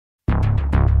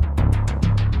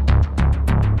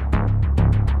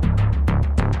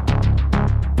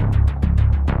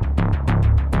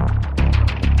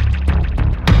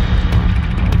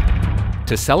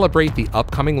To celebrate the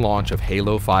upcoming launch of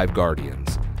Halo 5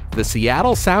 Guardians, the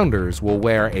Seattle Sounders will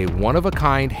wear a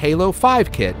one-of-a-kind Halo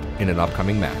 5 kit in an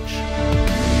upcoming match.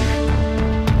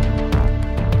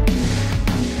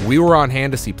 We were on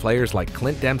hand to see players like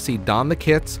Clint Dempsey don the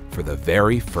kits for the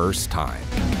very first time.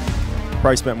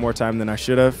 Probably spent more time than I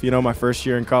should have, my first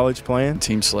year in college playing.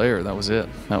 Team Slayer, that was it.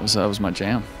 That was my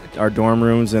jam. Our dorm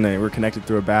rooms were connected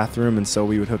through a bathroom, and so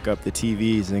we would hook up the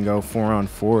TVs and go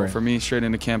 4-on-4. For me, straight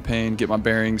into campaign, get my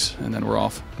bearings, and then we're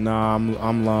off. No,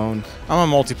 I'm lone.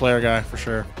 I'm a multiplayer guy for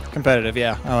sure. Competitive,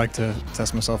 yeah. I like to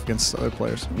test myself against other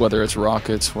players. Whether it's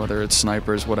rockets, whether it's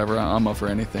snipers, whatever, I'm up for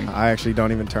anything. I actually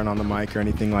don't even turn on the mic or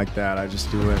anything like that. I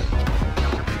just do it.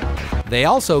 They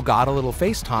also got a little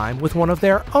FaceTime with one of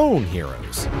their own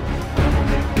heroes.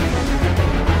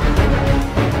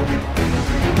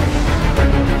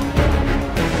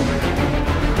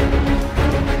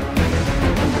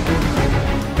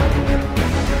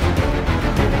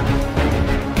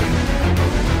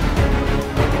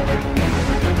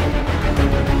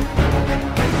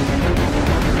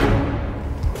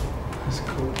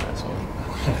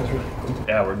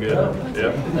 Yeah, we're good.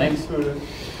 Yep. Thanks.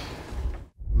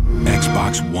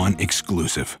 Xbox One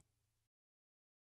exclusive.